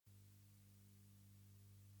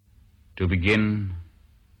to begin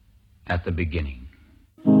at the beginning.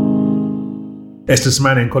 Esta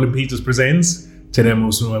semana en Colin Peters Presents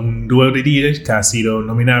tenemos un dúo de DJs que ha sido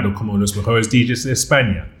nominado como los mejores DJs de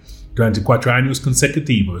España durante 4 años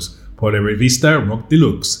consecutivos por la revista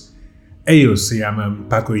Rockdelux. Ellos se llaman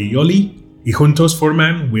Paco y Yoli y juntos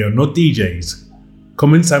forman We Are Not DJs.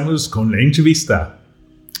 Comenzamos con la entrevista.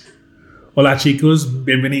 Hola chicos,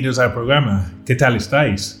 bienvenidos al programa. ¿Qué tal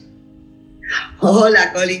estáis?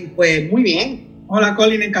 Hola Colin, pues muy bien. Hola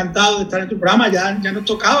Colin, encantado de estar en tu programa. Ya nos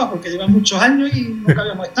tocaba porque llevan muchos años y nunca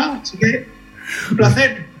habíamos estado, así que un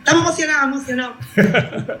placer. Estamos emocionados.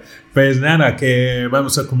 Pues nada, que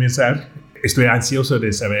vamos a comenzar. Estoy ansioso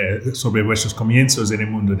de saber sobre vuestros comienzos en el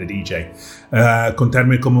mundo de DJ.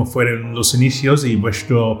 Contadme cómo fueron los inicios y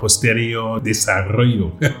vuestro posterior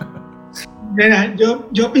desarrollo. Mira,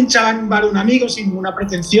 yo pinchaba en un bar de un amigo sin ninguna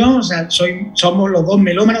pretensión, o sea, somos los dos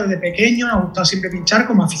melómanos desde pequeños, nos gustaba siempre pinchar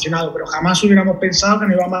como aficionados, pero jamás hubiéramos pensado que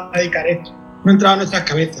nos íbamos a dedicar a esto, no entraba en nuestras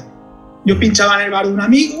cabezas. Yo pinchaba en el bar de un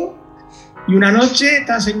amigo y una noche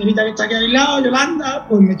esta señorita que está aquí al lado, Yolanda,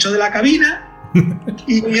 pues me echó de la cabina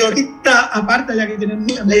y me dijo, quita, aparte ya que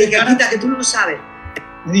tenemos... Le dije, quita, que tú no lo sabes.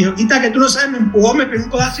 Me dijo, quita, que tú no sabes, me empujó, me pegó un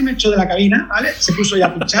codazo y me echó de la cabina, ¿vale? Se puso ya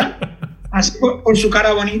a pinchar. Así por su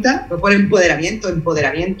cara bonita. Fue por empoderamiento.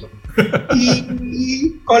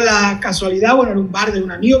 Y con la casualidad, bueno, era un bar de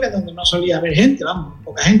un amigo que es donde no solía haber gente, vamos,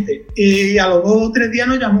 poca gente. Y a los 2 o 3 días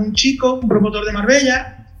nos llamó un chico, un promotor de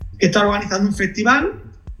Marbella, que estaba organizando un festival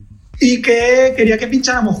y que quería que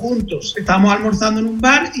pincháramos juntos. Estábamos almorzando en un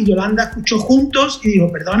bar y Yolanda escuchó juntos y dijo,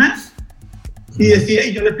 ¿perdona?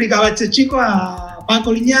 Y yo le explicaba a este chico, a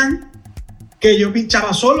Paco Liñán, que yo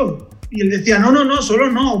pinchaba solo. Y él decía, no,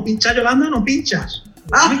 solo no, pincha Yolanda, no pinchas.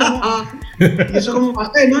 Y eso como,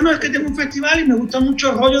 no, es que tengo un festival y me gusta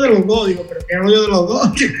mucho el rollo de los dos. Digo, ¿pero qué rollo de los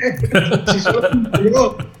dos? Si solo pincho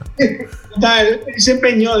yo. Él se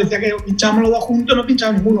empeñó, decía que pinchábamos los dos juntos, no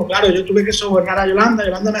pinchaba ninguno. Claro, yo tuve que sobornar a Yolanda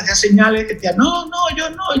me hacía señales que decía, no, yo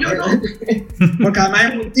no. Porque además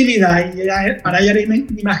es muy tímida y para ella era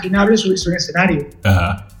inimaginable subirse a un escenario.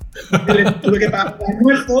 Ajá. Tuve que pagar el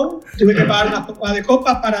almuerzo, tuve que pagar una copa de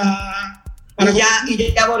copas para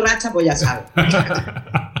y ya borracha, pues ya sabes.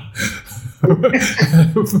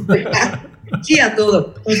 Sí, a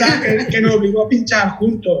todo. O sea, que nos obligó a pinchar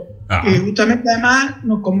juntos. Y justamente además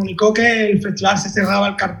nos comunicó que el festival se cerraba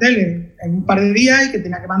el cartel en un par de días y que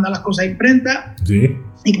tenía que mandar las cosas a imprenta. Sí.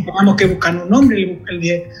 Y que teníamos que buscar un nombre.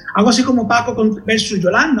 Algo así como Paco versus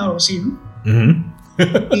Yolanda o algo así, ¿no? Uh-huh.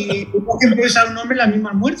 Y hubo que improvisar un nombre en el mismo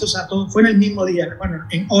almuerzo, o sea, todo fue en el mismo día, bueno,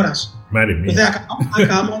 en horas. Madre mía. Entonces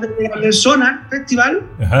acabamos de llegar del Sonar Festival.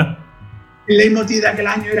 Ajá. El leitmotiv de aquel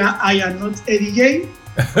año era I Are Not a DJ,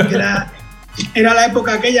 porque era la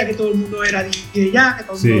época aquella que todo el mundo era DJ ya, que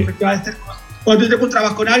todo el mundo festivales. Cuando tú te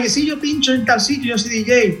encontrabas con alguien, sí, yo pincho en tal sitio, yo soy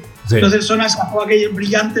DJ. Sí. Entonces el Sonar sacó aquel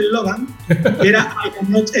brillante eslogan, que era I Am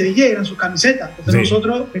Not a DJ, eran sus camisetas. Entonces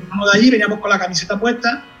nosotros veníamos de allí, veníamos con la camiseta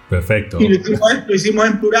puesta. Perfecto. Y lo hicimos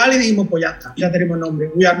en plural y dijimos, pues ya está, ya tenemos nombre,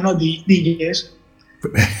 We Are Not DJs.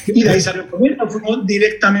 Y de ahí salió el comienzo, fuimos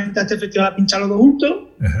directamente a este festival a pinchar los dos juntos.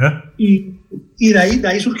 Ajá. Y de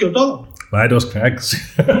ahí surgió todo. Vaya, dos cracks.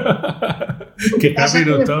 Qué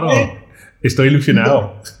rápido todo. Estoy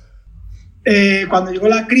ilusionado. Cuando llegó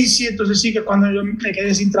la crisis, entonces sí que cuando yo me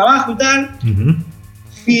quedé sin trabajo y tal,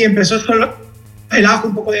 y empezó el auge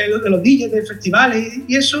un poco de los DJs, de festivales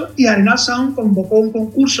y eso, y Además Sound convocó un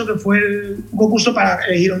concurso que fue un concurso para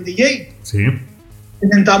elegir un DJ. Sí.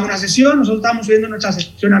 Presentamos una sesión, nosotros estábamos subiendo nuestra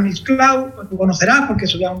sesión a Mixcloud, pues tú conocerás porque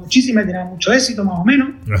subíamos muchísimas y teníamos mucho éxito más o menos.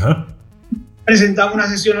 Ajá. Presentamos una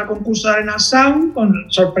sesión al concurso de Además Sound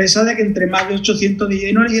con sorpresa de que entre más de 800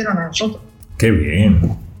 DJs nos eligieron a nosotros. ¡Qué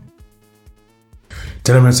bien!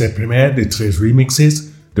 Tenemos el primer de 3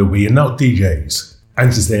 remixes de We Are Not DJs.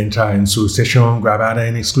 Antes de entrar en su sesión grabada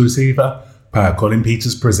en exclusiva para Colin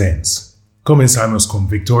Peters Presents, comenzamos con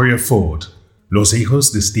Victoria Ford, Los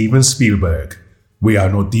Hijos de Steven Spielberg, We Are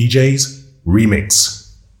Not DJs Remix.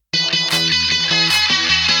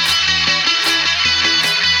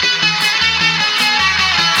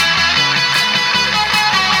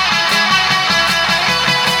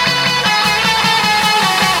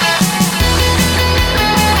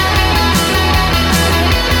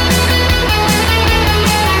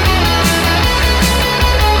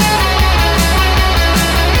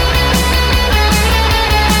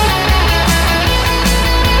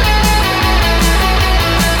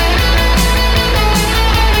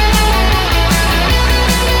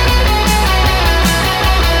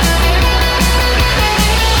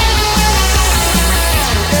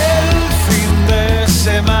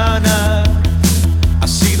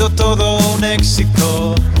 sido todo un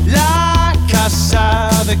éxito. La casa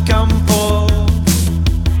de campo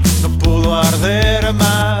no pudo arder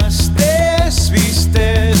más.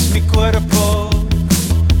 Desvistes mi cuerpo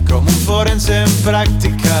como un forense en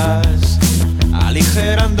prácticas,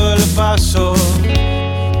 aligerando el paso.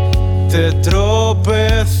 Te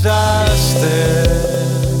tropezaste.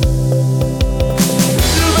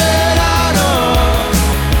 El verano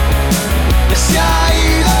ya se ha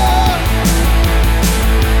ido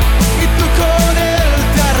y tú con él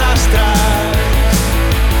te arrastras.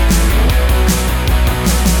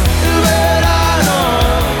 El verano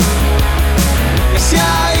ya se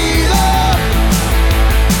ha ido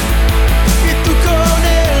y tú con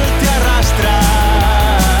él te arrastras.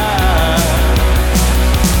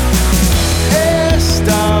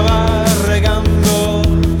 Estaba regando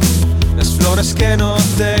las flores que no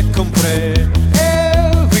te compré,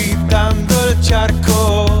 evitando el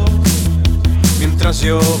charco mientras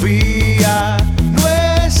llovía.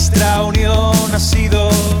 Nuestra unión ha sido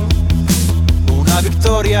una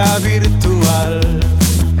victoria virtual.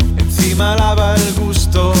 Encima lava el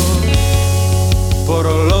gusto por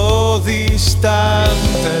lo distante.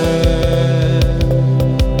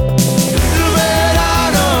 El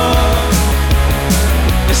verano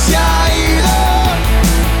se ha ido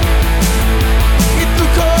y tú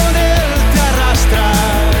con él te arrastras.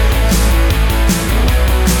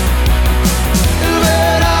 El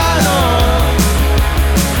verano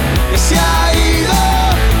se ha ido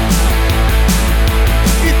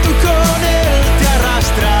y tú con él te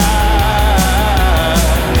arrastras.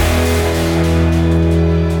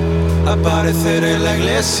 Aparecer en la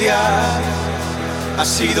iglesia ha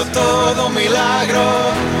sido todo un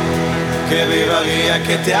milagro. Que viva guía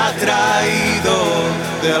que te ha traído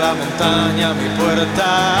de la montaña a mi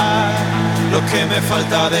puerta. Lo que me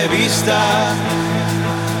falta de vista,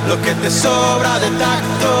 lo que te sobra de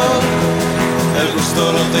tacto, el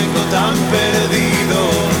gusto lo tengo tan perdido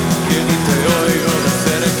que ni te oigo de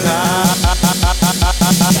cerca.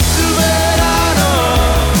 El verano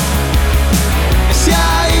se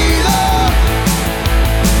ha ido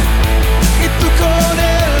y tú con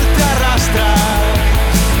él te arrastras.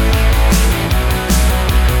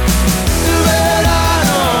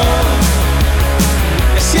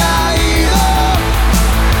 Se ha ido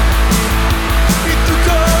y tú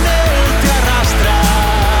con él te arrastras.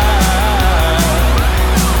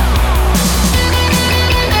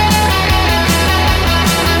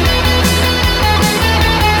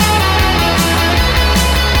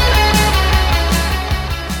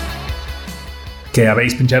 Que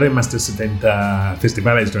habéis pinchado en más de 70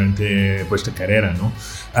 festivales durante vuestra carrera, ¿no?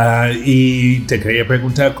 Y te quería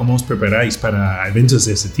preguntar cómo os preparáis para eventos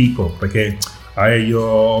de ese tipo, porque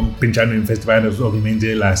yo pinchando en festivales,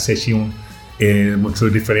 obviamente la sesión es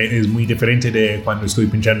muy diferente de cuando estoy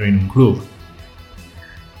pinchando en un club.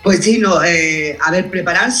 Pues sí, no, a ver,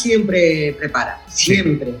 preparar siempre prepara,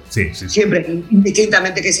 siempre. Sí. Siempre,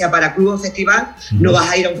 indistintamente que sea para club o festival, no vas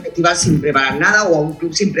a ir a un festival sin preparar nada o a un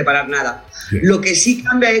club sin preparar nada. Sí. Lo que sí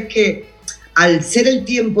cambia es que al ser el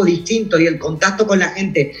tiempo distinto y el contacto con la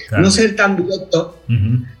gente, claro, no ser tan directo,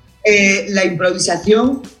 la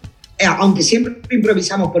improvisación, aunque siempre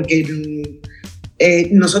improvisamos porque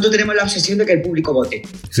nosotros tenemos la obsesión de que el público vote.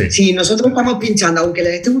 Sí. Si nosotros estamos pinchando, aunque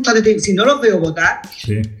les esté gustando, si no los veo votar,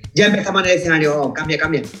 ya empezamos en el escenario, cambia,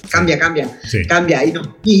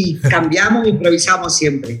 y cambiamos, improvisamos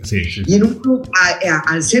siempre. Y en un club,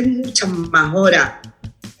 al ser muchas más horas,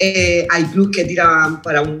 hay clubs que tiran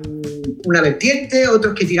para una vertiente,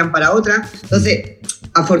 otros que tiran para otra. Entonces,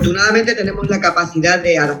 afortunadamente tenemos la capacidad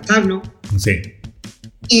de adaptarnos. Sí.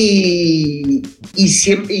 Y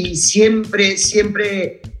siempre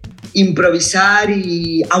improvisar,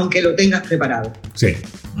 y aunque lo tengas preparado. Sí.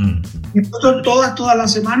 Nosotros todas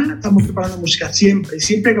las semanas estamos preparando música, siempre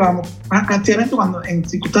que vamos, prácticamente cuando en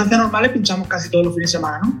circunstancias normales pinchamos casi todos los fines de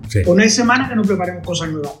semana, ¿no? Sí. O no hay semana que no preparemos cosas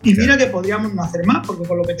nuevas. Y mira que podríamos no hacer más, porque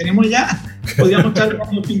con lo que tenemos ya podríamos estar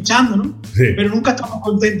pinchando, ¿no? Sí. Pero nunca estamos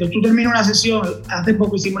contentos. Tú terminas una sesión, hace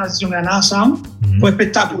poco hicimos una sesión Granada Sound, fue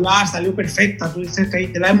espectacular, salió perfecta, tú dices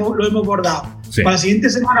que lo hemos bordado. Sí. Para la siguiente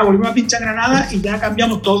semana volvemos a pinchar Granada y ya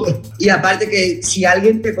cambiamos todo. Y aparte que si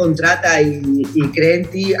alguien te contrata y cree en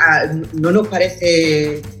ti, no nos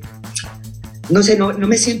parece... No sé, no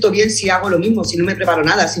me siento bien si hago lo mismo, si no me preparo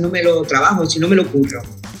nada, si no me lo trabajo, si no me lo curro.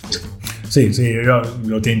 Sí, yo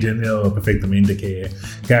lo te entiendo perfectamente, que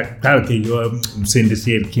claro que yo, sin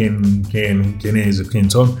decir quién es o quién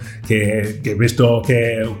son, que he visto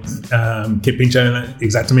que pinchan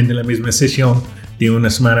exactamente la misma sesión de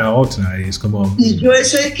una semana a otra. Es como... Y yo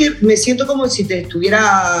eso es que me siento como si te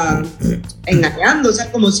estuviera engañando, o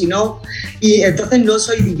sea, como si no... Y entonces no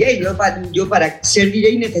soy DJ. Yo para ser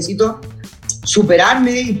DJ necesito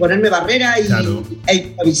superarme y ponerme barreras y, claro, e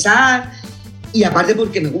improvisar. Y aparte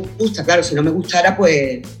porque me gusta, claro, si no me gustara,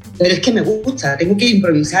 pues... Pero es que me gusta, tengo que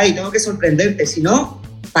improvisar y tengo que sorprenderte, si no,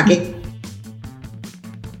 ¿para qué?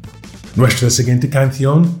 Nuestra siguiente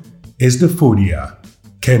canción es de Furya,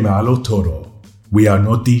 Quemarlo Todo, We Are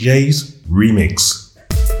Not DJs, remix.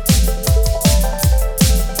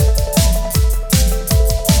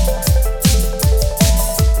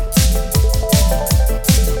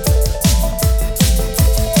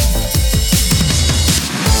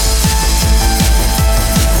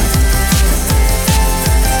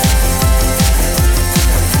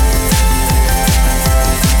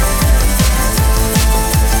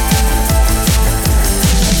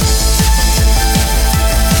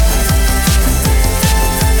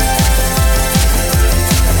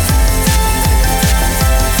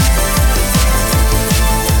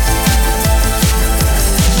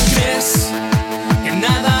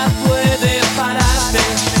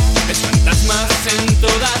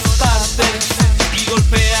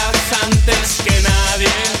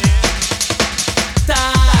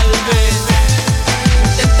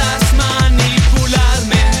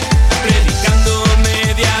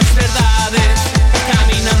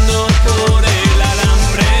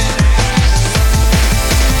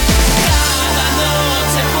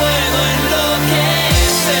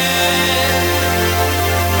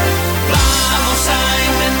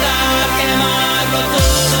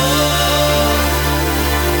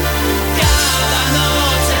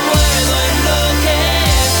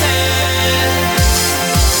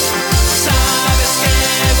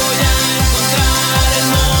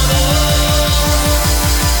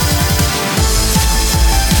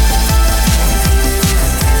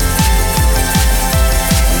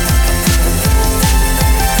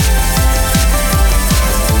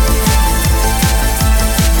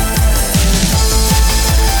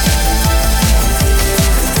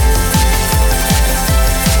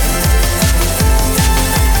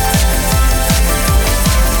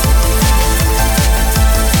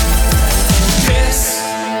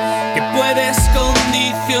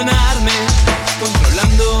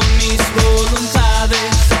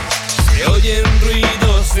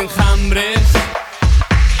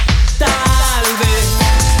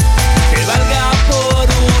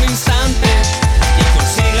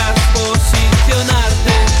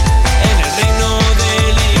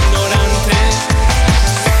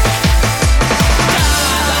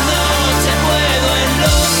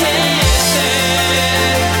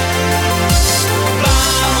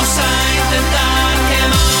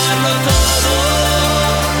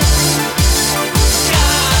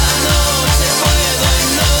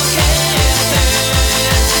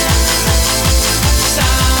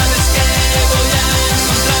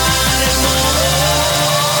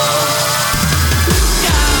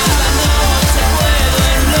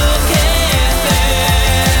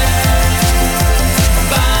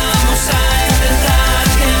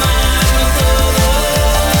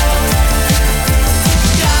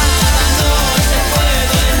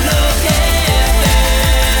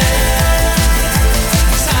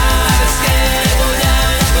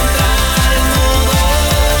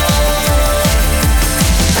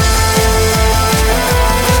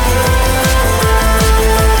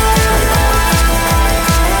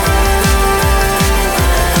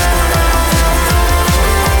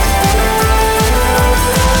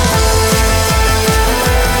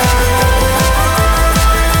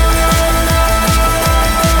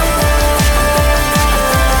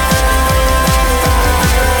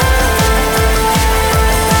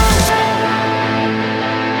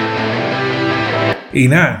 Y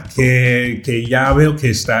nada, que ya veo que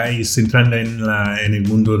estáis entrando en el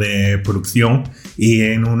mundo de producción, y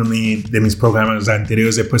en uno de mis programas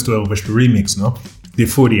anteriores he puesto vuestro remix, ¿no? De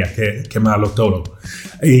Furya, Quemarlo Todo.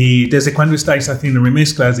 ¿Y desde cuándo estáis haciendo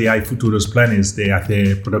remezclas y hay futuros planes de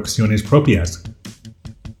hacer producciones propias?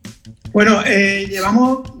 Bueno,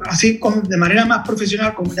 llevamos así de manera más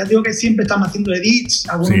profesional, como ya digo que siempre estamos haciendo edits,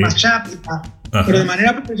 algunos mashups y tal. Ajá. Pero de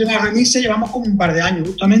manera profesional remixes llevamos como un par de años.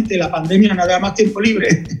 Justamente la pandemia nos da más tiempo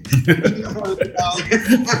libre.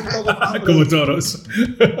 Como todos.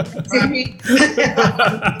 Sí.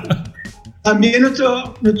 También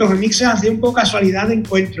nuestros remixes han sido un poco casualidad de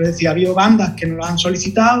encuentro. Es decir, ha habido bandas que nos lo han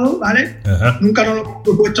solicitado, ¿vale? Ajá. Nunca nos lo hemos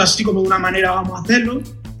propuesto así como de una manera vamos a hacerlo,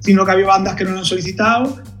 sino que ha habido bandas que nos lo han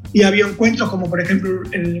solicitado. Y había encuentros como, por ejemplo,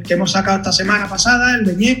 el que hemos sacado esta semana pasada, el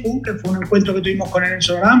de Ñeku, que fue un encuentro que tuvimos con él en el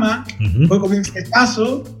programa. Uh-huh. Fue como un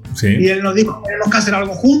fiestazo. Sí. Y él nos dijo que tenemos que hacer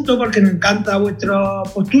algo juntos porque nos encanta vuestra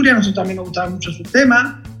postura, a nosotros también nos gustaban mucho sus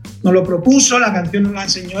temas, nos lo propuso, la canción nos la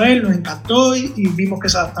enseñó él, nos encantó y vimos que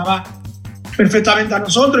se adaptaba perfectamente a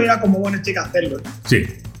nosotros y era como, bueno, esto hay que hacerlo. Sí.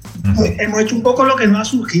 Pues hemos hecho un poco lo que nos ha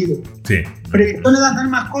surgido. Sí. ¿Previsiones de hacer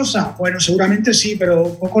más cosas? Bueno, seguramente sí, pero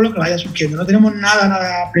un poco lo que vaya surgiendo. No tenemos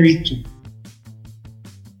nada previsto.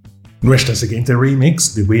 Nuestra siguiente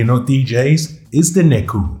remix de We Are Not DJs es de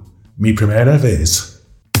Ñeku, Mi Primera Vez.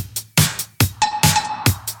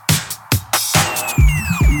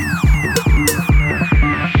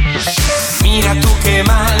 Mira tú qué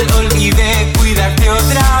mal, olvidé cuidarte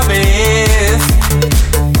otra vez.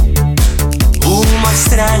 Humo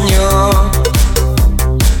extraño,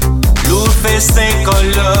 luces de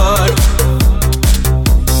color.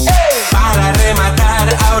 Para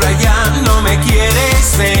rematar, ahora ya no me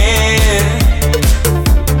quieres ver.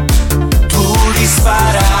 Tú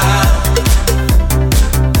dispara,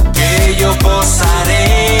 que yo posaré.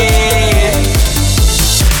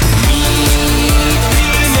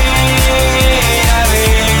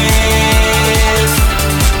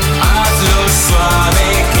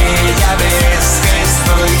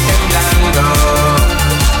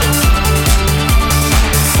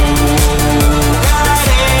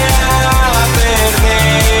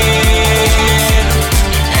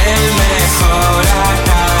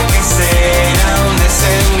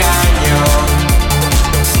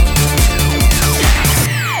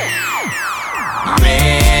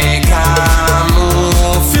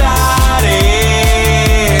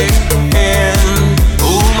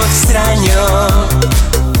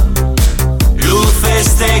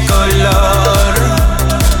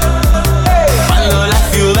 Cuando la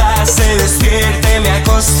ciudad se despierte me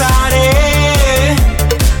acostaré.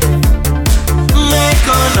 Me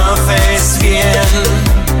conoces bien,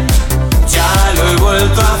 ya lo he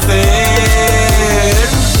vuelto a hacer.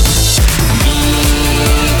 Mi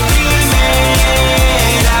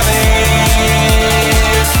primera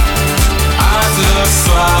vez, hazlo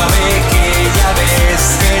suave que ya ves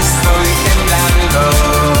que estoy temblando.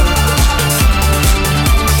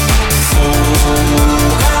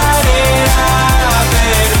 Jugaré a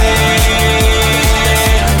perder.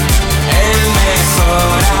 El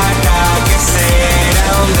mejor ataque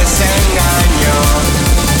será un desengaño.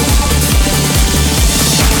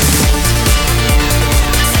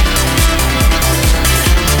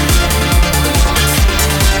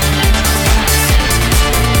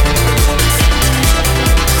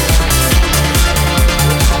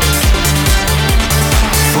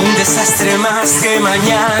 Un desastre más que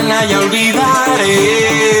mañana ya olvidaré.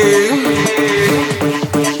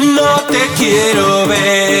 No te quiero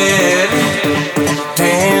ver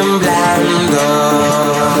temblando,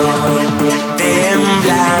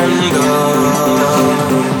 temblando,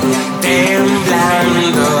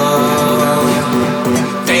 temblando,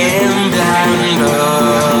 temblando,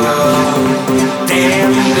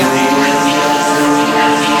 temblando.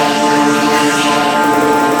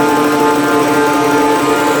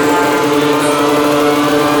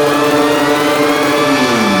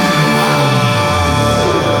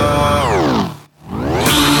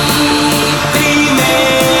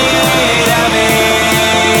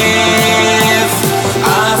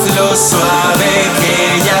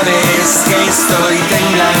 Estoy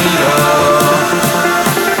temblando.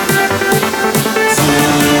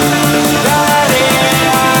 Jugaré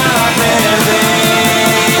a perder.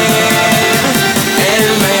 El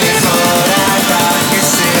mejor ataque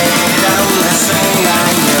será un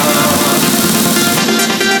desengaño.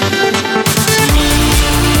 Mi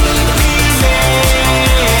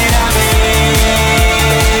primera vez.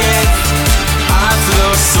 Hazlo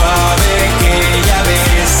suave que ya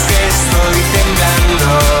ves que estoy temblando.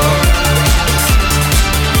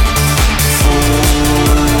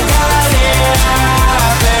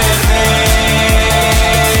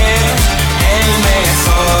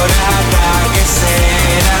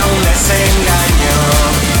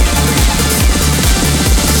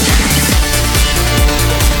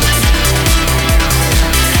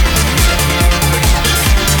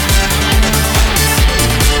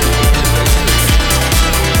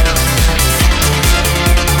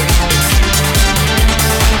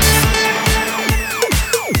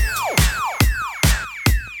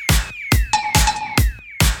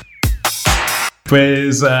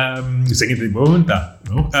 Pues, siguiente pregunta,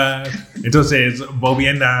 ¿no? Entonces,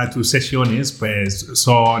 volviendo a tus sesiones, pues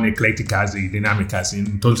son eclécticas y dinámicas.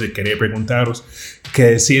 Entonces, quería preguntaros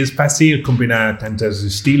que si es fácil combinar tantos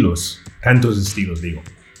estilos, digo.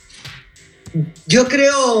 Yo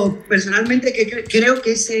creo, personalmente, que creo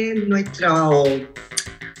que ese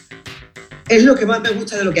es Es lo que más me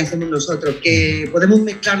gusta de lo que hacemos nosotros, que podemos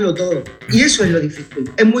mezclarlo todo. Y eso es lo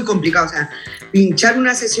difícil. Es muy complicado. O sea, pinchar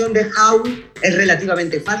una sesión de house es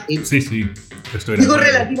relativamente fácil. Sí. Digo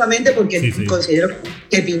relativamente porque Sí. considero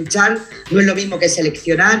que pinchar no es lo mismo que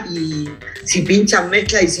seleccionar, y si pinchas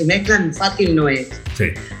mezclas, y si mezclan fácil no es. Sí.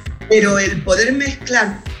 Pero el poder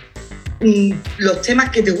mezclar los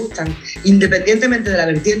temas que te gustan, independientemente de la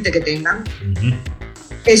vertiente que tengan,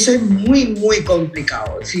 eso es muy, muy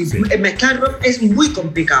complicado. Sí. Mezclar rock es muy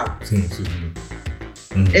complicado. Sí.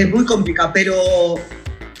 Es muy complicado, pero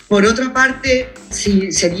por otra parte,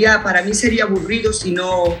 para mí sería aburrido si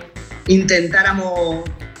no intentáramos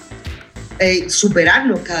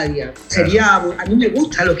superarnos cada día. A mí me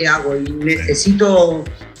gusta lo que hago y necesito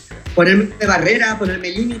ponerme barreras,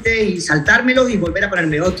 ponerme límites y saltármelos y volver a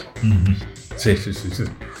ponerme otro. Sí.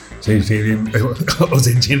 Sí, bien. Os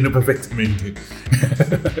entiendo perfectamente.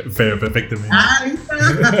 Pero perfectamente.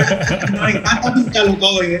 Nos encanta pincharlo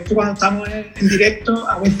todo. Y de hecho, cuando estamos en directo,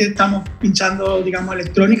 a veces estamos pinchando, digamos,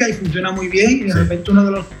 electrónica y funciona muy bien. Y de repente uno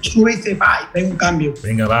de los sube y dice, ¡pay! Hay un cambio.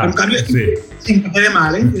 Venga, va. Un cambio sin que quede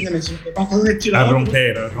mal, entiéndeme. Sin que pasa de un estilo a otro.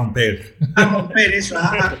 romper. A romper eso,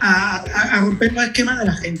 a romper los esquemas de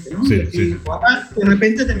la gente, ¿no? Sí, y decir, ahora de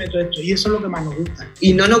repente te meto esto. Y eso es lo que más nos gusta.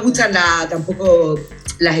 Y no nos gustan tampoco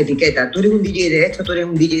las etiquetas. Tú eres un DJ de esto, tú eres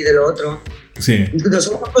un DJ de lo otro. Sí.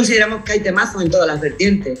 Nosotros consideramos que hay temazos en todas las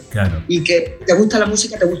vertientes. Claro. Y que te gusta la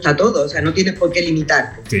música, te gusta todo. O sea, no tienes por qué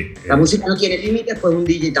limitarte. Sí. La música no tiene límites, pues un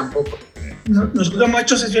DJ tampoco. Nosotros hemos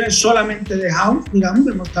hecho sesiones solamente de house, digamos,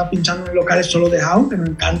 que hemos estado pinchando en locales solo de house, que nos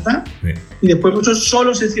encanta. Sí. Y después hemos hecho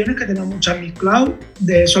solo sesiones que tenemos muchas mezcladas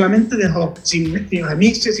solamente de house, sin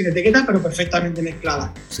remixes, sin etiquetas, pero perfectamente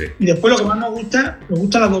mezcladas. Sí. Y después lo que más nos gusta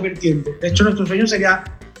las dos vertientes. De hecho, nuestro sueño sería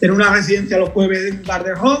tener una residencia los jueves en un bar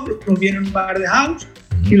de rock, los viernes en un bar de house,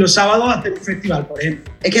 y los sábados hacer un festival, por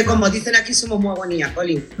ejemplo. Es que como dicen aquí, somos muy agonías,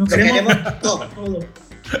 Colin. Lo queremos todo.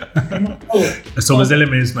 Somos de la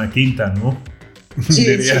misma quinta, ¿no?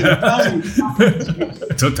 Sí.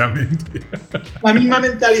 Totalmente. La misma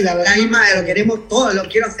mentalidad. La misma, lo queremos todo, lo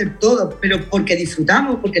quiero hacer todo, pero porque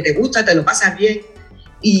disfrutamos, porque te gusta, te lo pasas bien.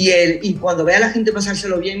 Y cuando ve a la gente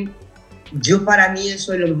pasárselo bien, para mí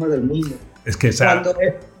eso es lo mejor del mundo. Es que cuando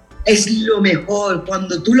es lo mejor,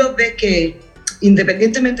 cuando tú los ves que,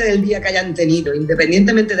 independientemente del día que hayan tenido,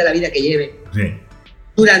 independientemente de la vida que lleven, sí,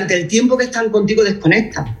 durante el tiempo que están contigo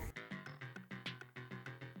desconectan.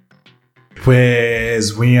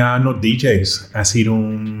 Pues We Are Not DJs. Ha sido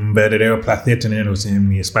un verdadero placer teneros en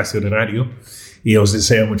mi espacio de radio y os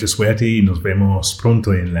deseo mucha suerte y nos vemos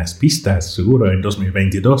pronto en las pistas, seguro, en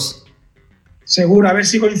 2022. Seguro, a ver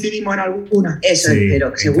si coincidimos en alguna. Eso sí,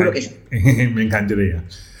 espero, seguro que sí. Me encantaría.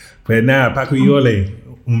 Pues nada, Paco y Ole,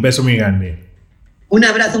 un beso muy grande. Un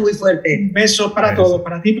abrazo muy fuerte. Besos para todos,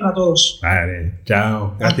 para ti y para todos. Vale,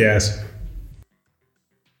 chao, gracias.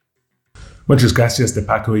 Muchas gracias de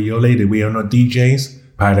Paco y Ole de We Are Not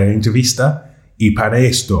DJs para la entrevista y para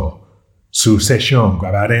esto, su sesión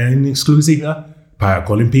grabada en exclusiva para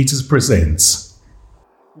Colin Peters Presents.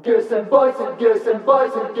 Girls and boys and girls and boys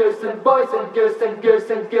and girls and boys and girls and girls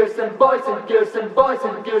and girls and boys and girls and boys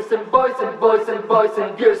and girls and boys and boys and boys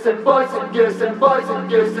and girls and boys and girls and boys and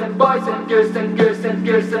girls and boys and girls and girls and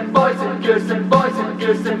girls and boys and girls and boys and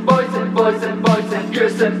girls and boys and boys and boys and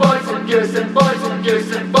girls and boys and girls and boys and girls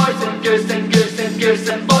and boys and girls and girls and girls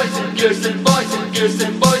and boys and girls and boys and girls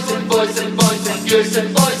and boys and boys and boys and girls and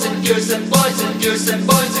boys and girls and boys and girls and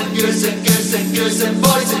boys and girls and girls and girls and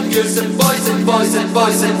boys and girls and boys and boys and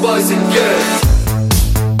boys and boys and girls.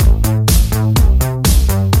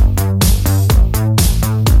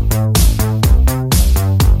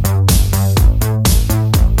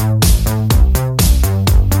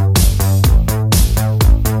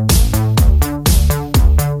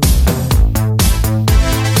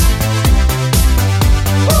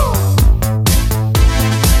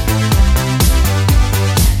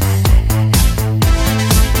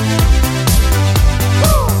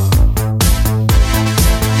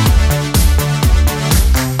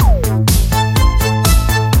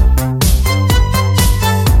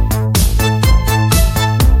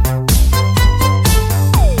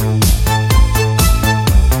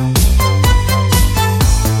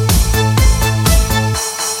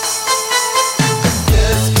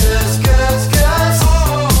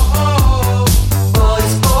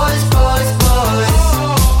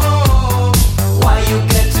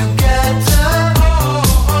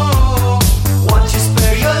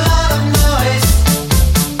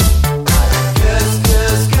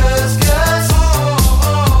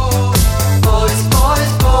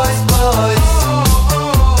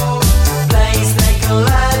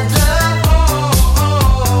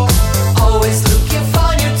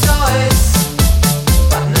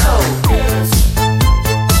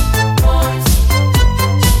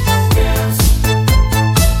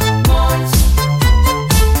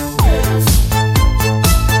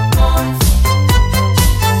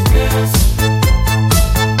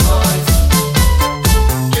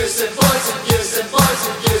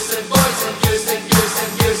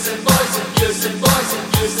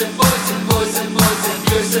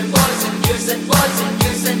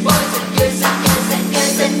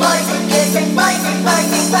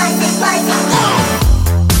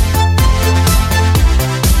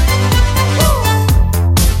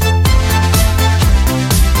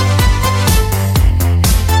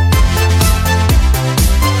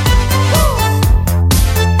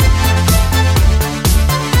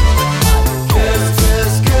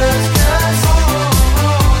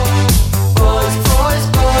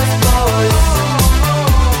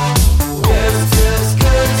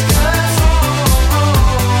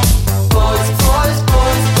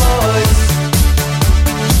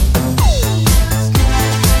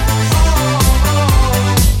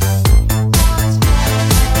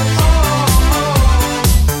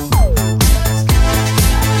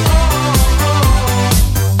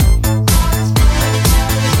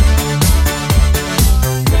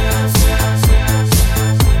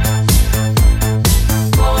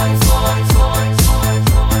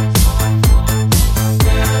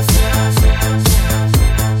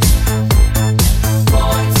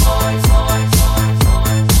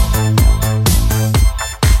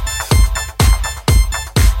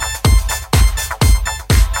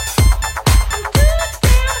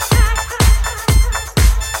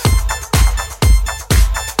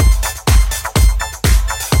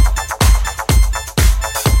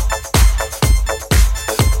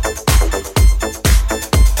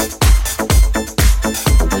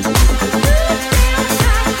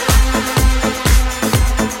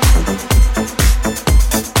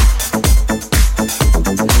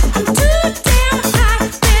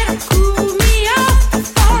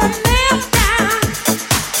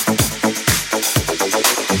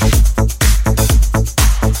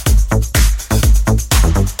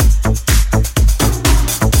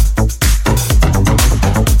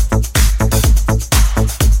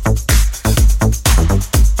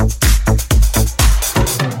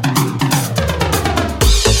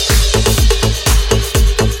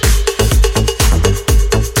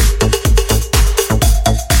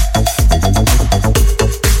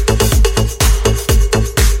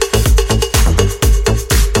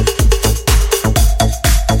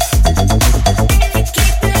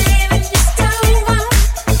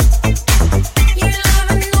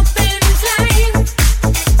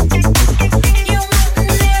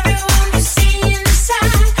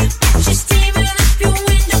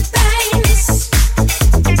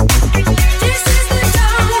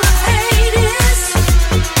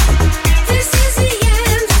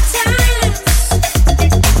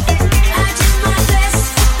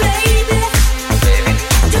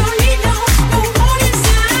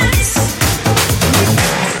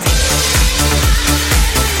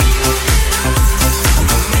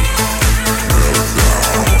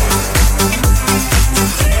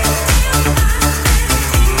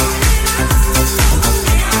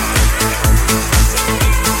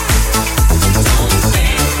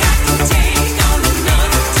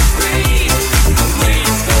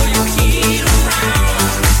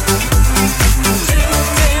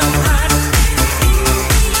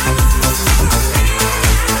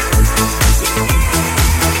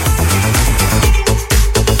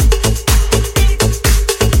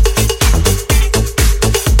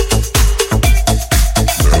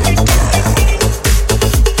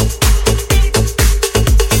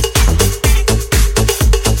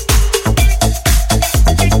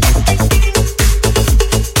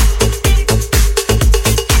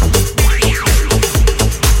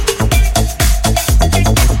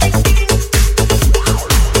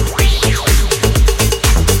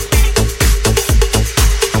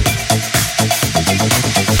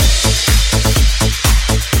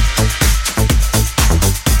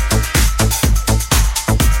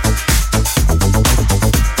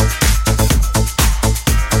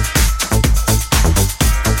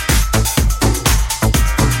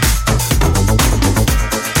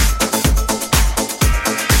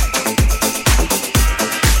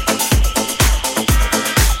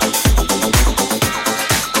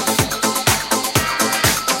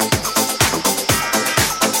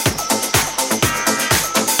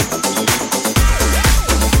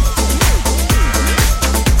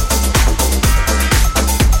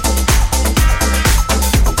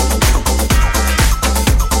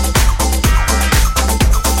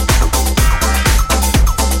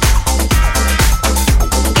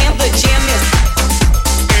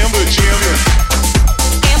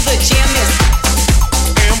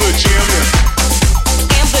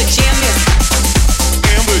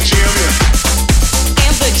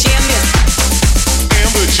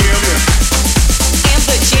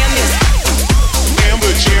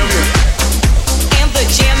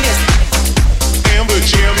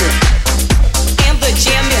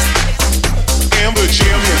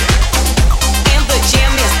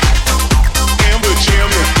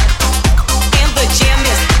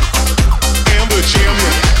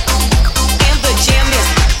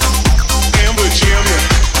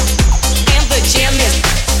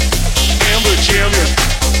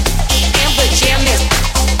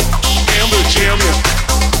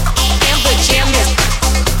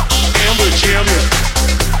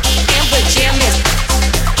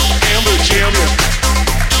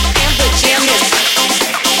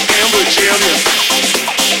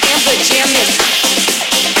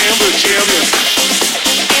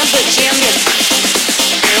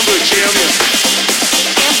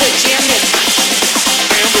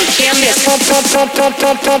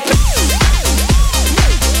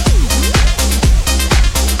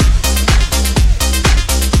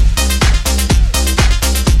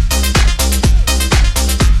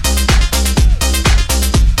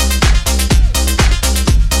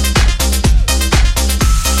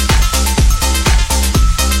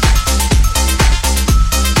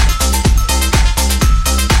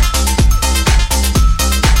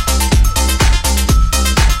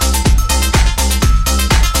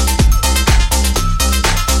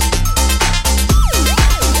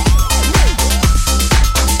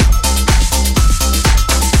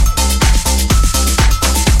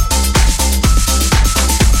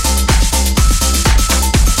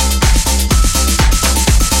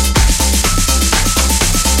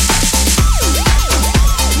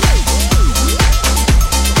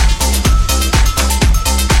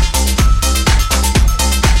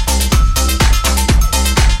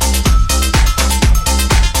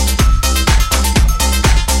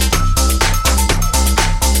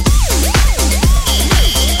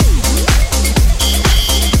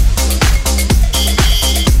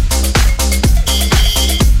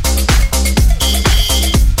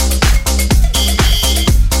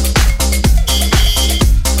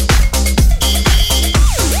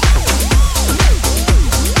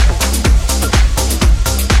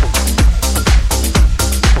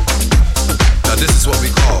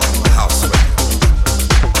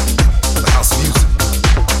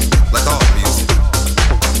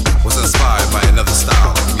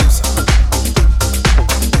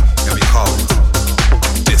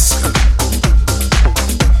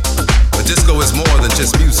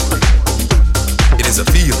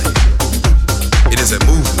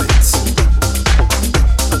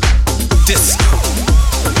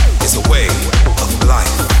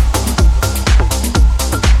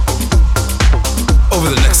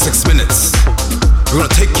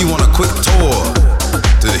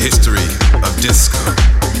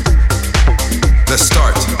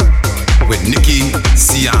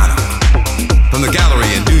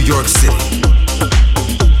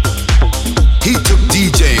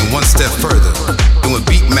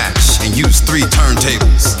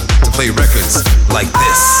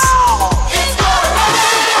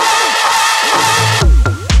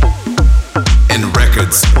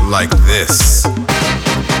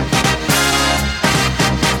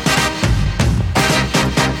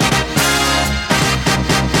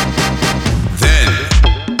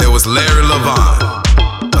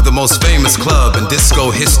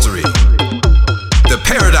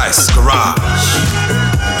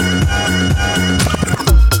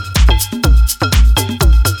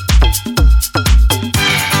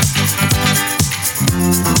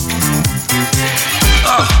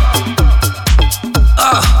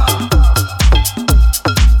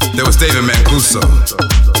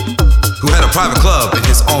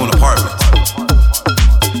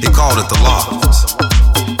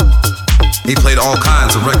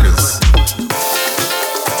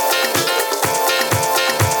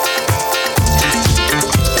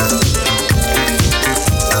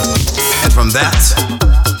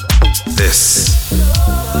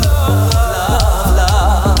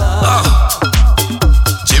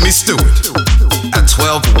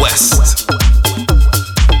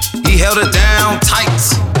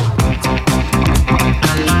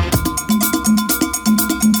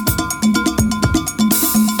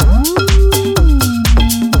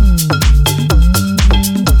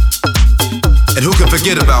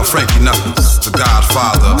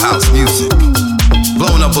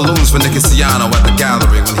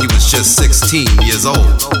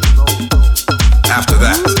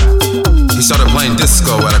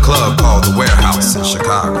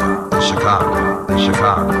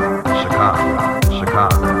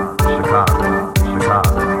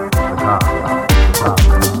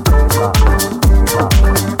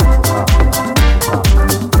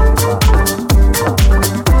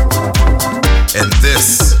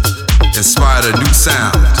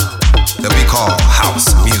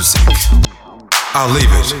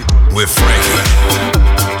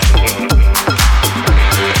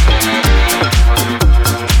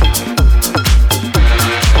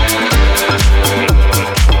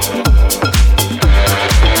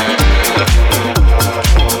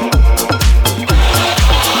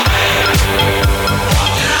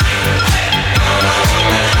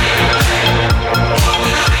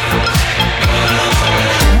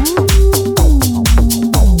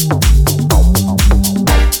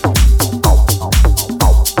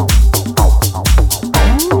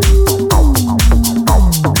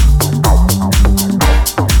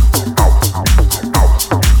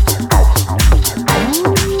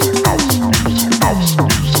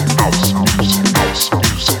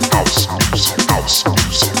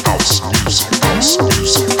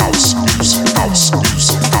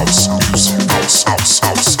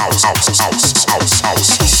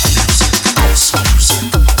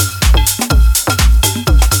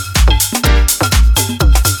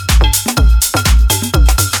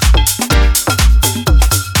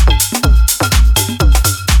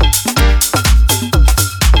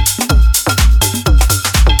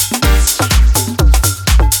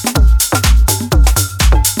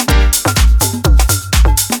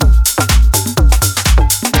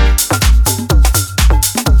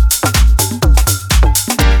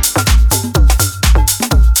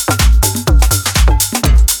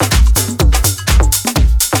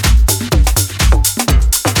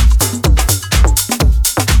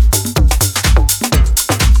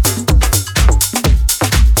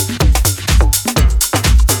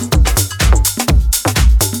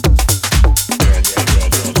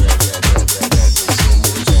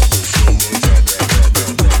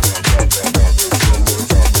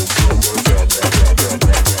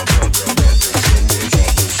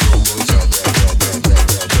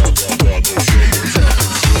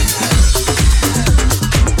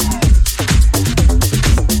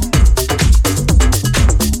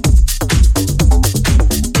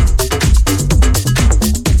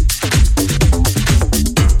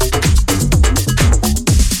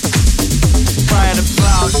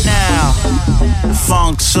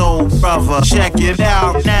 Funk Soul Brother, check it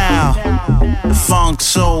out now. The Funk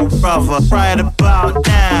Soul Brother, right about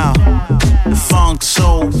now. The Funk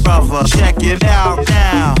Soul Brother, check it out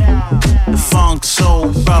now. The Funk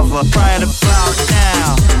Soul Brother, right about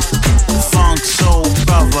now. The Funk Soul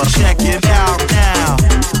Brother, check it out now.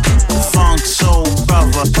 The Funk Soul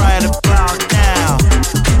Brother, right about now.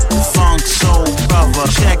 The Funk Soul Brother,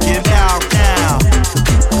 check it out now.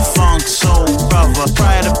 The Funk Soul Brother,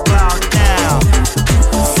 right about now.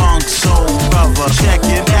 The Funk Soul Brother, check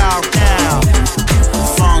it out now. The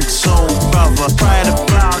Funk Soul Brother, right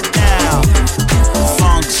about now. The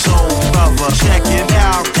Funk Soul Brother, check it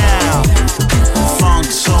out now. The Funk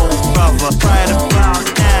Soul Brother, right about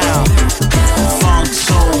now. The Funk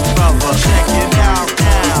Soul Brother, check it out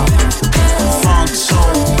now. The Funk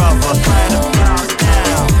Soul Brother, right about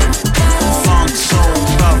now. The Funk Soul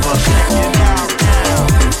Brother, check it out now.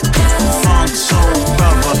 The Funk Soul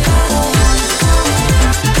Brother.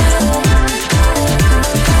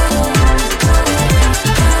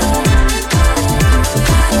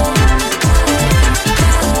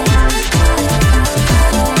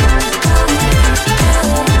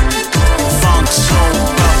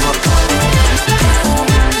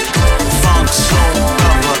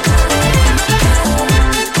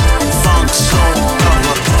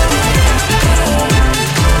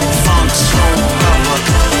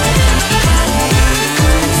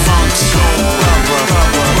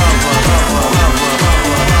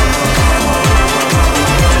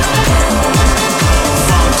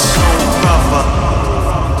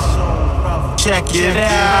 Check it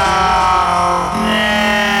out now.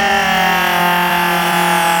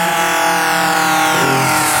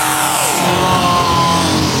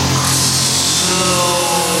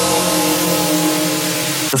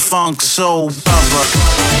 The Funk Soul Brother. Funk Soul Brother.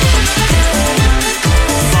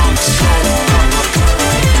 Funk Soul Brother.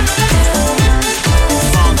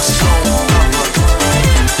 Funk Soul Brother.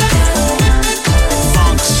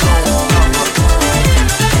 Funk Soul Brother.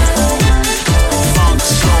 Funk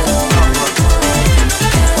Soul Brother.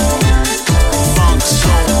 Funk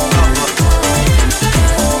Soul Brother.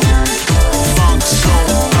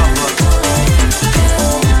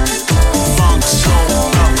 Funk Soul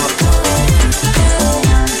Brother.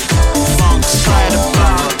 Funk's right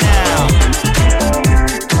about now.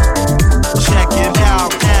 Check it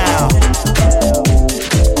out now.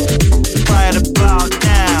 Right about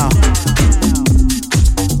now.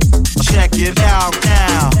 Check it out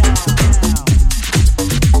now.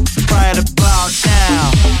 Right about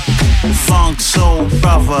now. The Funk Soul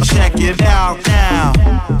Brother, check it out now.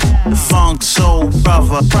 The Funk Soul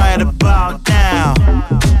Brother, right about now.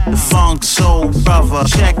 The Funk Soul Brother,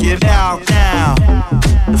 check it out now.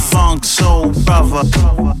 The Funk Soul Brother.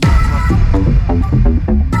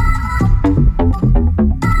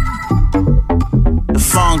 The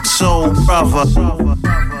Funk Soul Brother.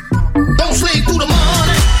 Don't sleep through the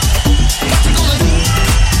morning. What you gonna do?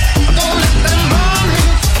 Don't let that money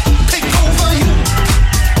take over you.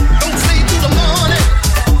 Don't sleep through the morning.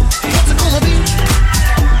 What's it gonna be?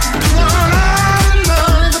 You want a lot of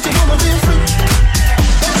money, but you wanna be free.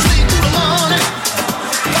 Don't sleep through the morning.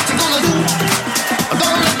 What you gonna do?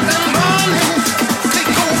 Don't let that money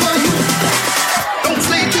take over you. Don't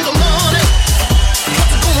sleep through the morning.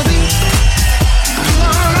 What's it gonna be? You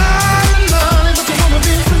want a lot of money, but you wanna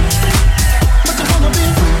be free. But you wanna be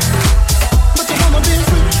free. But you wanna be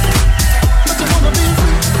free. But you wanna be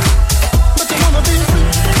free. But you wanna be free.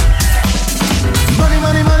 Money,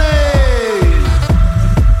 money, money.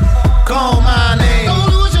 Call my name. Don't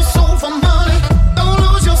lose your soul for money. Don't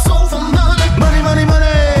lose your soul for money. Money, money,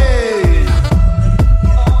 money.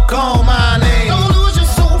 Call my name. Don't lose your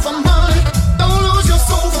soul for money. Don't lose your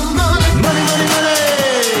soul for money. Money, money, money.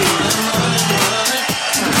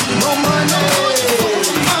 No money, no lose your soul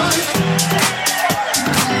for money.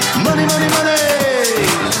 Money, money, money.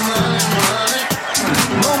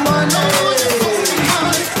 No money, no lose your soul for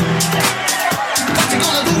money. What you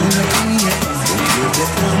gonna do?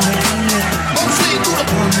 Don't sleep through the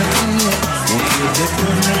morning.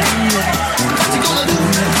 What you gonna do?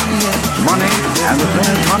 Money and the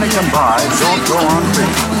things money can buy don't go on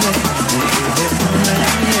free.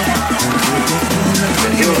 The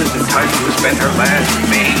hill is entitled to spend her last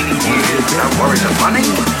remaining years without worries of money.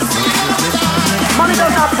 Money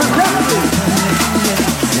does not possess you.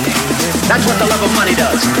 That's what the love of money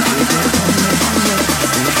does.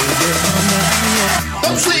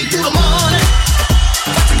 Don't sleep through the morning.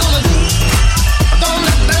 What you gonna do? Don't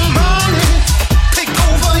let that money take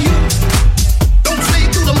over you. Don't sleep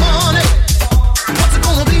through the morning. What's it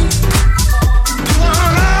gonna be? You want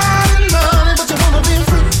a lot of money, but you wanna be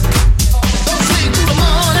free. Don't sleep through the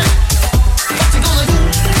morning. What you gonna do?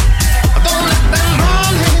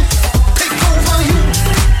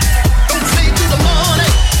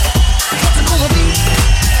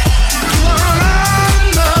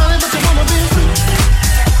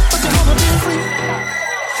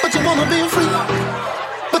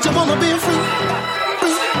 but you wanna be free.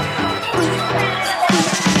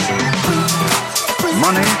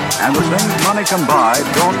 Money and the things money can buy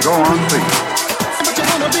don't go on free. But you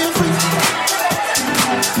wanna be free.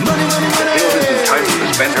 Money, money, The money. hill is entitled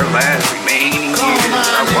to spend her last remaining years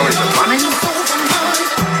without worries of money.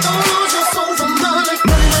 Don't lose your soul for money.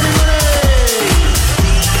 Money, money, money.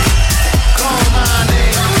 Call my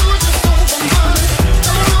name. Don't lose your soul for money.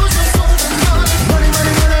 Don't lose your soul for money. Money,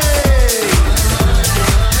 money, money.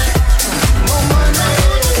 More money.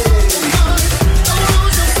 Don't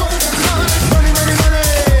lose your soul for money. Money, money, money.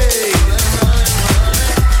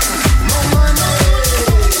 More money.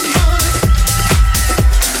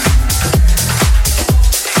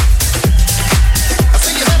 I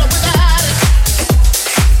say you better without it.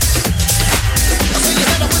 I say you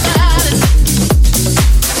better without it.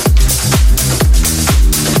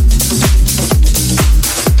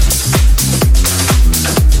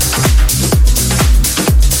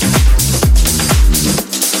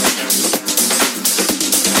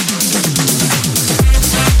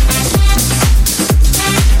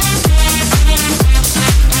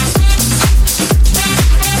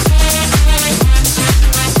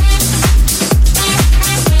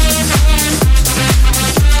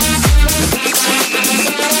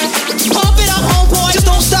 Pump it up, homeboy, just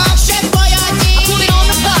don't stop. Chef boy, I put it on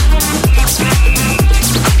the block.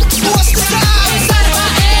 What's the time? Inside of my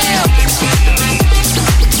L.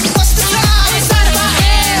 What's the time? Inside of my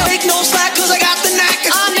L. Take no slack, cause I got the knack.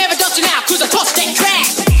 I'm never dusting out, cause I tossed that crack.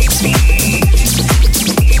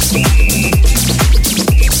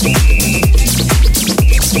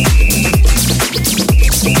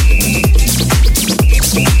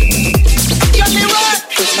 Young Leroy.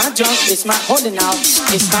 It's my junk, it's my holding out,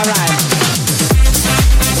 it's my ride.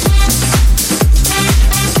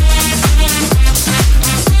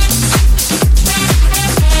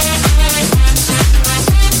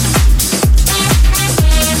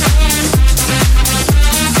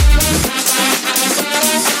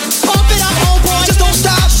 Pump it up, homeboy, just don't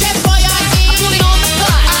stop. Chef boy, I put it on the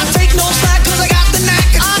block. I take no slack, cause I got the knack.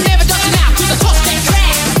 I'm never dusting out, cause I tossed that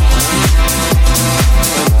crack.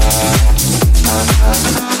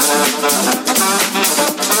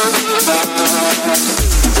 Money,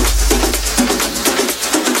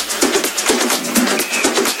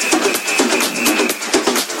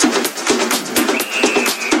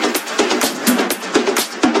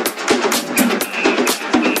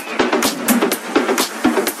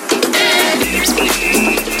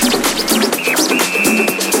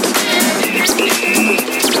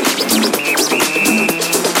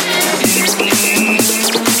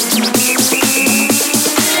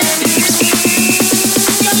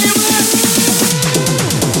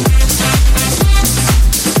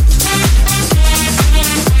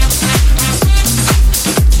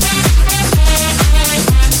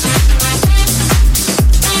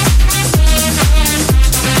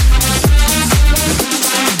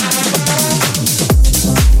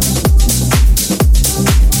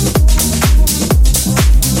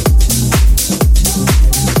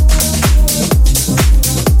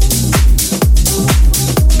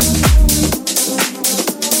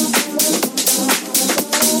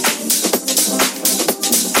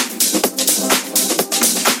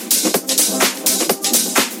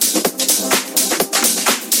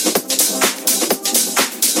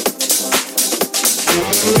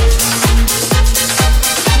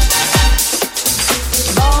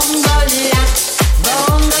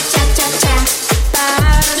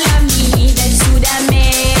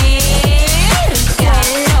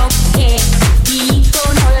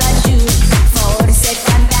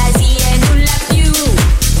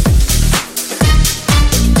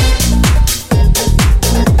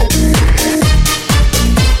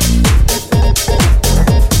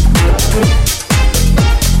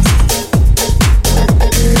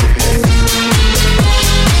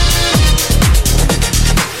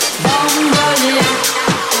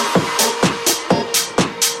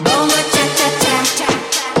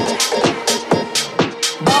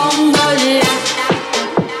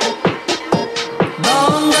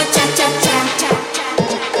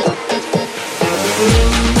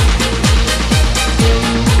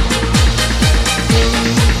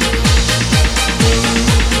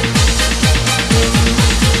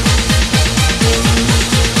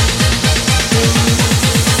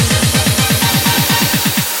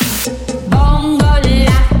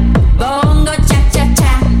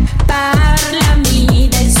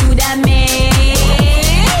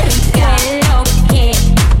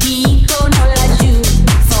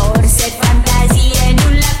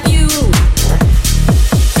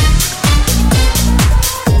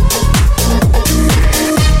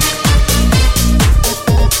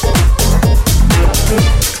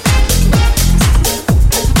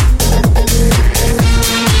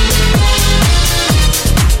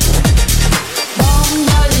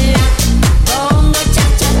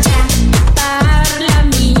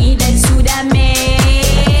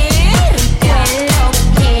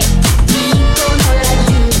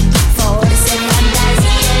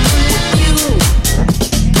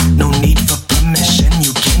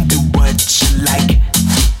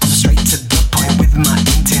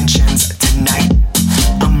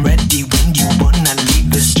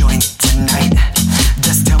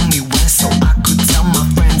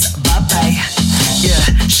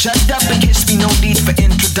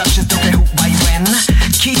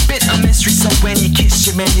 street, so when you kiss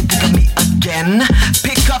your man, you think of me again.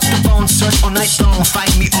 Pick up the phone, search all night long,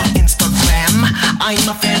 find me on Instagram. I'm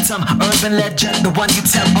a phantom, urban legend, the one you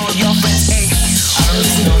tell all your friends. Hey, I don't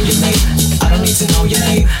need to know your name, I don't need to know your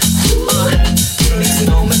name. You don't need to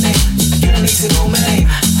know my name, you don't need to know my name.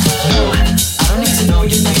 No, I don't need to know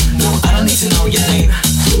your name, no, I don't need to know your name.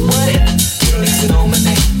 What? You don't need to know my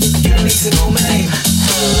name, you don't need to know my name.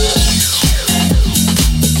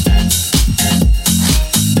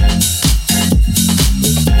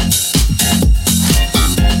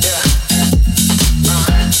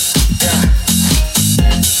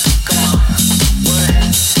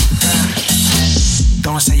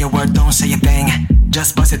 Don't say a word, don't say a thing.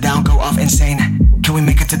 Just bust it down, go off insane. Can we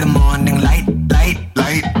make it to the morning light?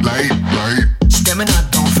 Stamina,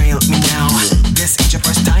 don't fail me now. This ain't your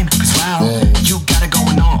first time, cause wow, you got it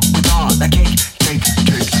going on with all that cake.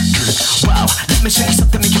 Wow, let me show you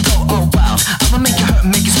something, make you go, oh wow. I'ma make you hurt,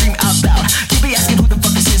 make you scream out loud. You be asking who the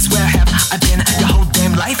fuck is this, where have I been your whole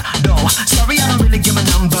damn life? No, sorry, I don't really give my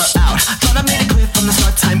number out. Thought I made it clear from the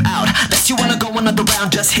start, time out. Unless you wanna go another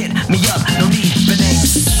round, just hit me up, no need for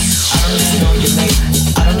names. I don't need to know your name,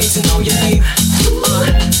 I don't need to know your name. You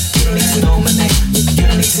don't need to know my name, you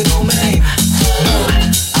don't need to know my name. No,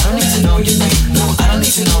 I don't need to know your name, no, I don't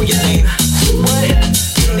need to know your name. What?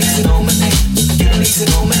 You don't need to know my name, you don't need to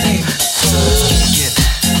know my name. So let's kick it,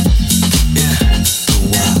 yeah, go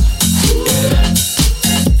wild,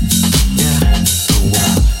 yeah, go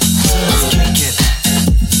wild. So let's kick it,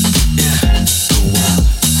 yeah, go wild,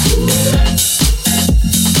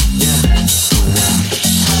 yeah, go wild.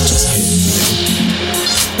 Just hit me up,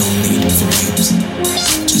 no need for names.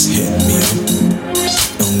 Just hit me up,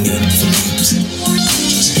 no need for names.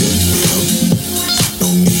 Just hit me up, no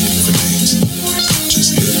need for names. Just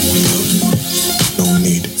hit me up, no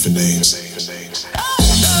need for names.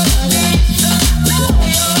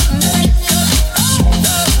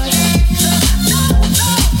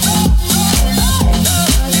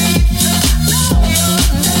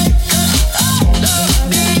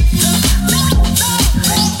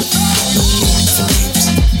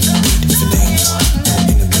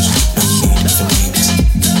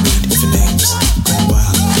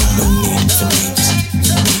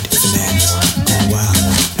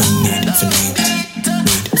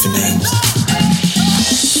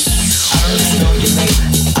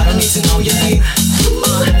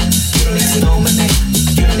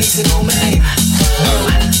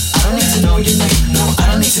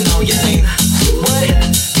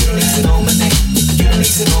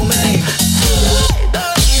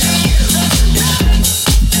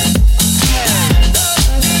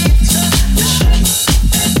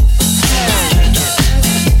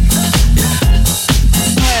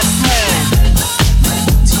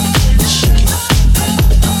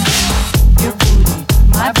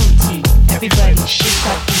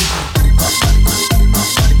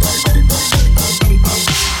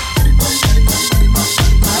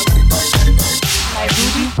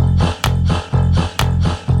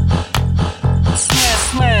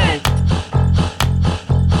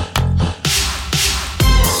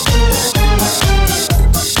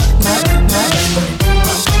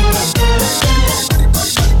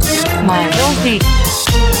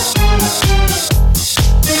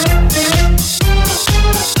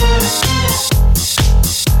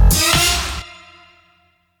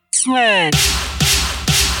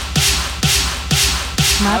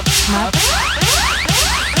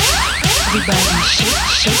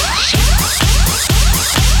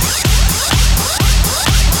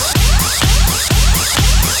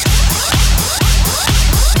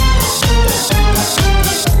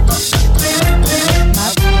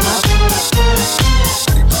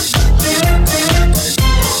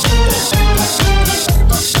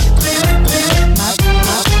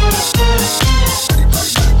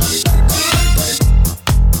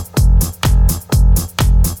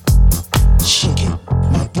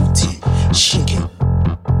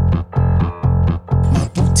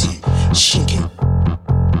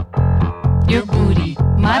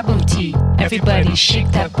 Everybody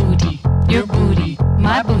shake that booty, your booty,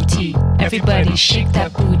 my booty. Everybody shake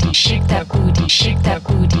that booty, shake that booty, shake that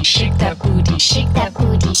booty, shake that booty, shake that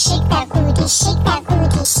booty, shake that booty, shake that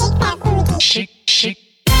booty, shake that booty, shake, shake.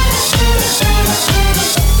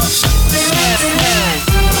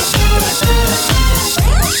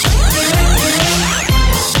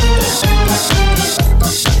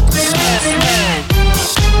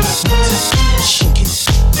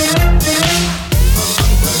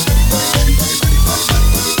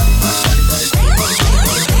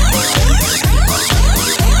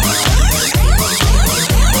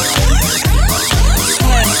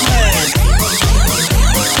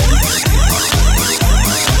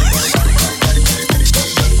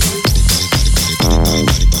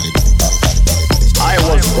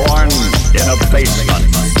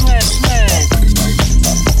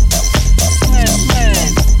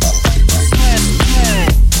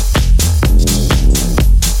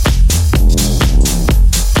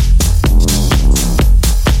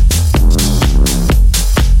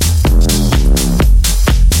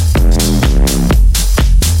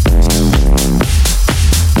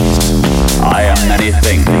 am many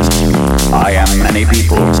things. I am many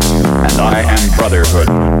people. And I am brotherhood.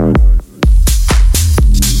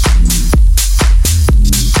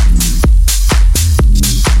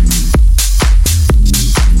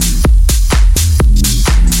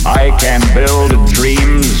 I can build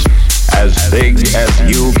dreams as big as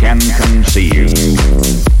you can conceive.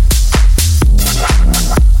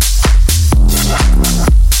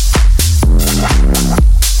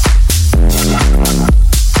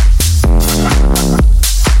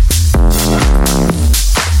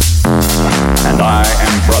 And I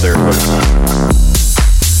am brotherhood.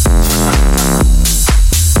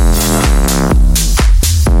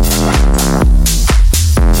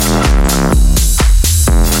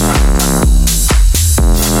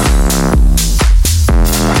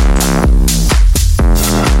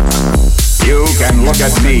 Look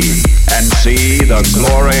at me and see the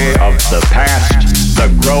glory of the past, the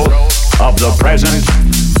growth of the present,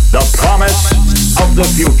 the promise of the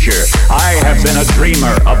future. I have been a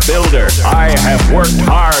dreamer, a builder. I have worked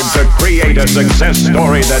hard to create a success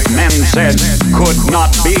story that men said could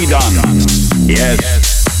not be done.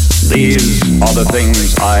 Yes, these are the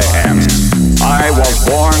things I am. I was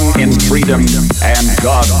born in freedom, and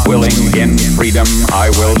God willing, in freedom I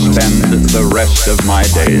will spend the rest of my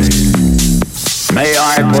days. May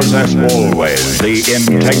I possess always the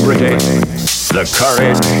integrity, the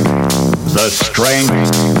courage, the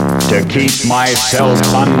strength to keep myself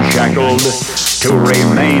unshackled, to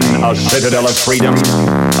remain a citadel of freedom,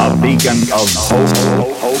 a beacon of hope.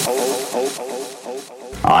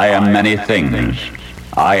 I am many things.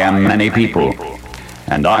 I am many people.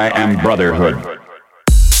 And I am brotherhood.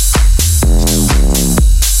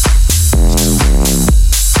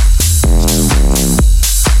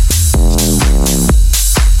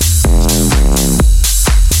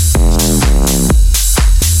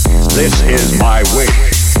 This is my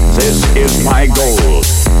wish, this is my goal,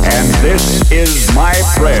 and this is my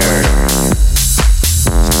prayer.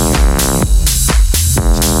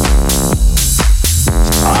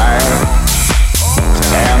 I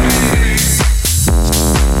am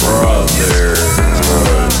brotherhood.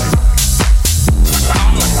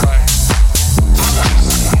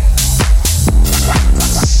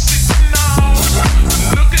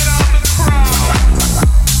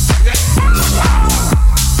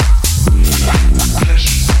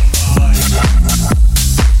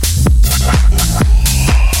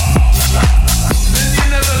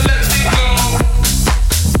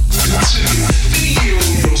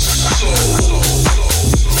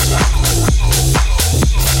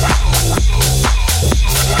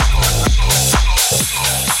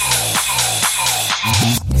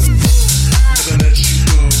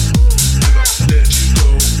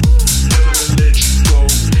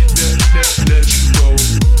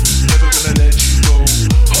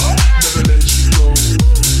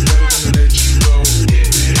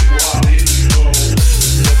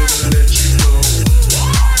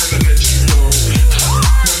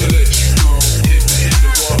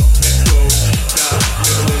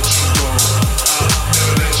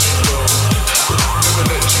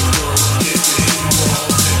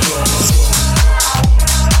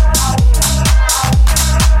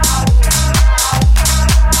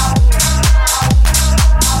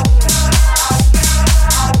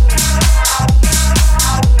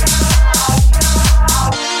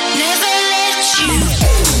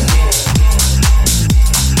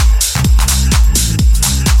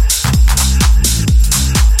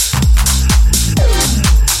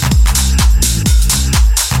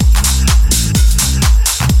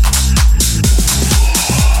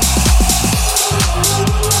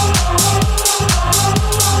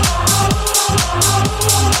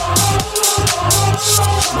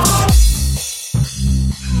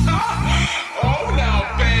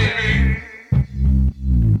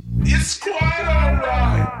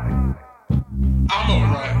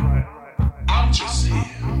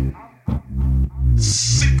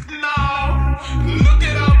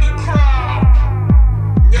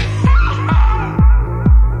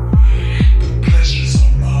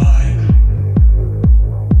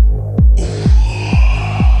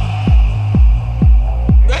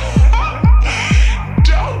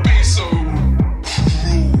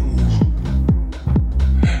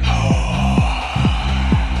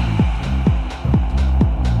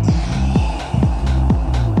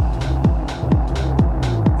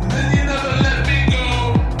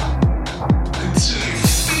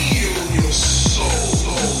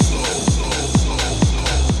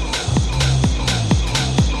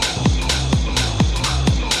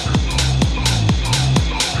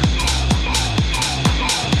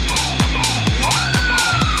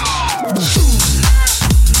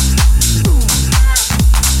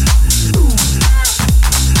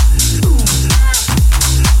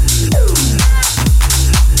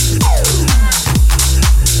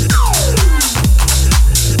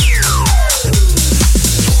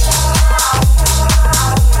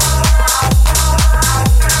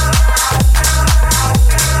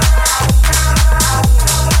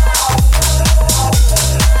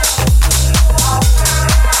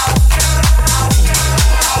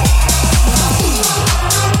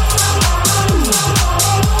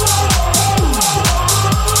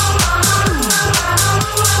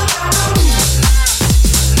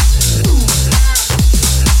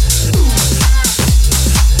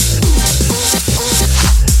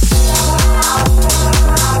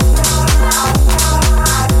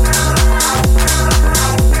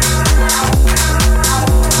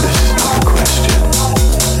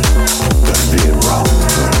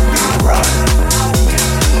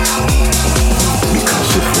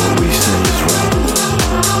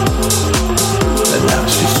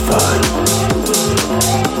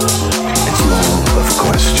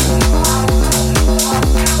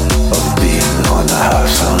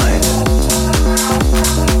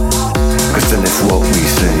 Even if what we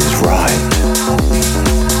say is right,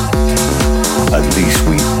 at least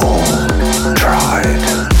we all tried.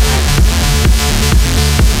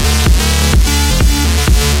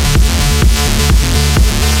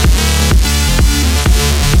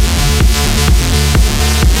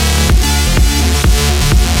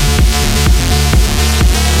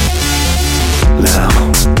 Now,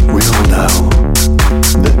 we all know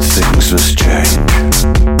that things must change.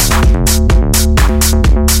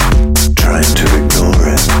 Trying to ignore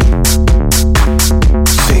it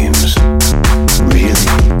seems really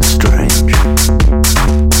strange.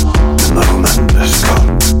 The moment has come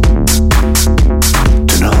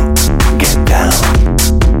to not get down,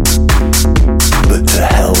 but to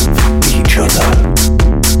help each other.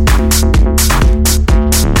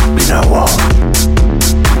 You know what?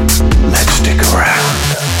 Let's stick around.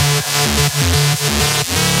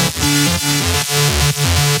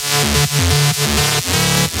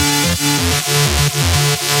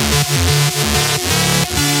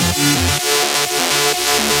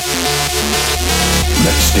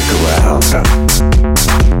 Let's stick around.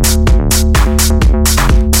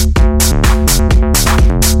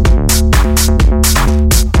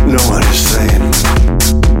 No one is saying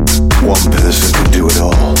one person can do it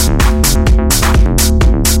all,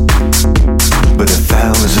 but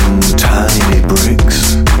 1,000 tiny bricks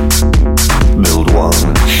build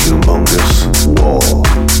one humongous wall.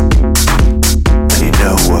 And you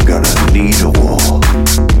know we're gonna need a wall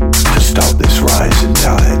to stop this rising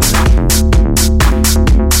tide.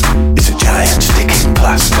 It's a giant sticking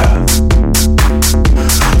plaster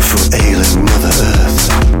for ailing Mother Earth.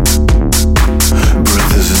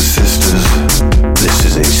 Brothers and sisters, this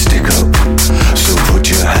is a stick up, so put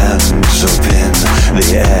your hands up in the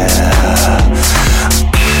air.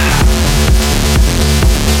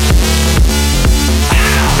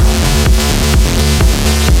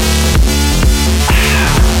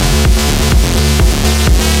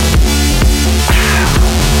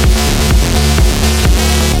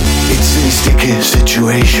 It's a sticky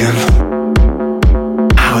situation.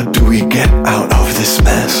 How do we get out of this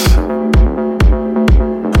mess?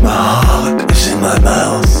 My heart is in my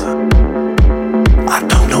mouth. I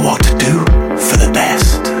don't know what to do for the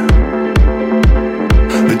best.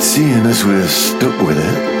 But seeing as we're stuck with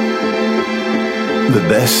it, the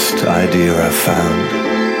best idea I've found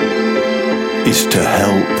is to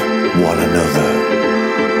help one another.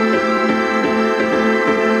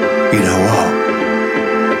 You know what?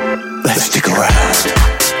 Let's stick around.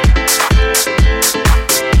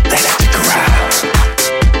 Let's stick around.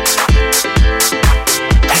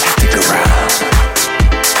 Let's stick around.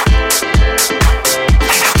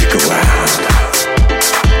 Let's stick around.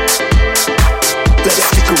 Let's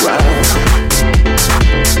stick around.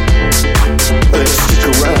 Let's stick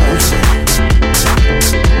around.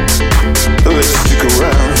 Let's stick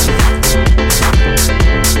around.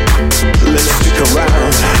 Let's stick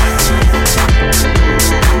around.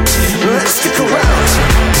 Let's stick around.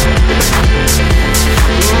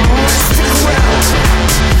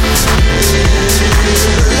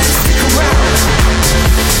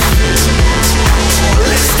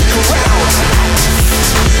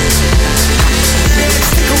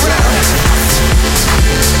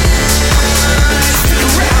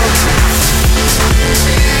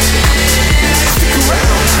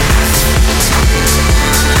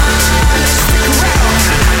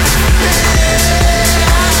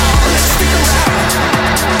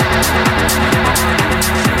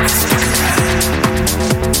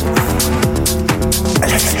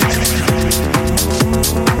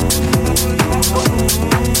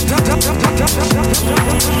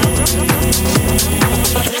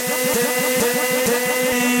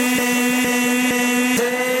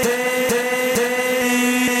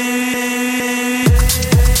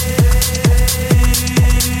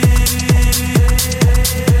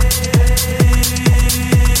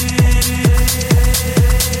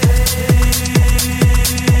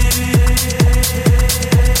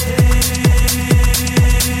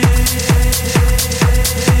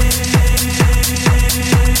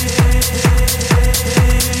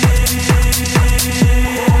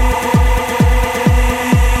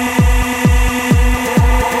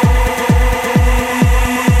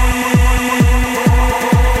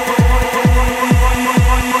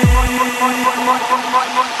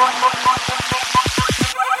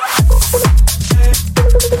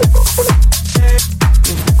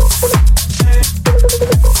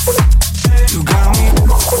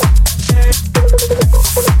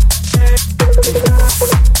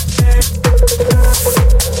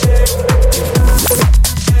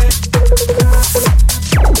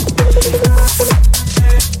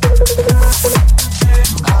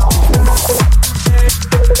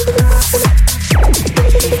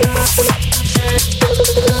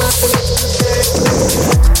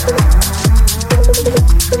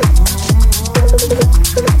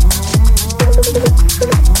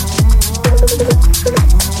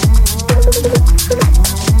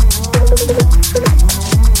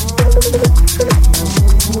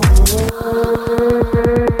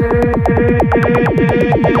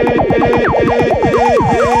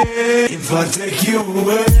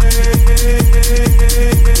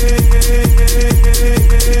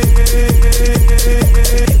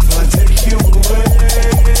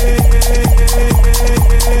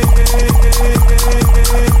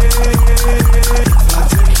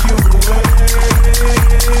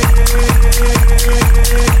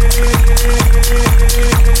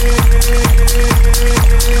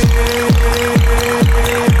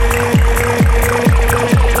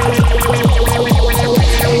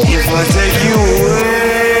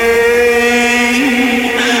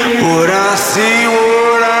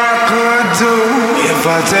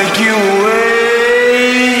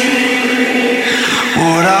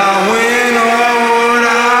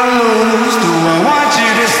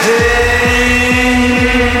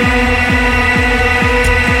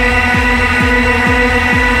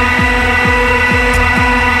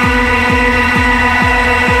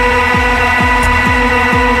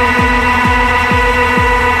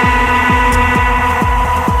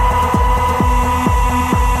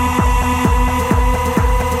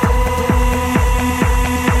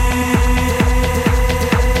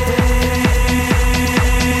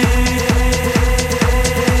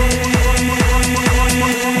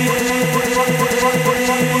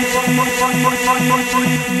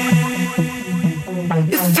 Boys.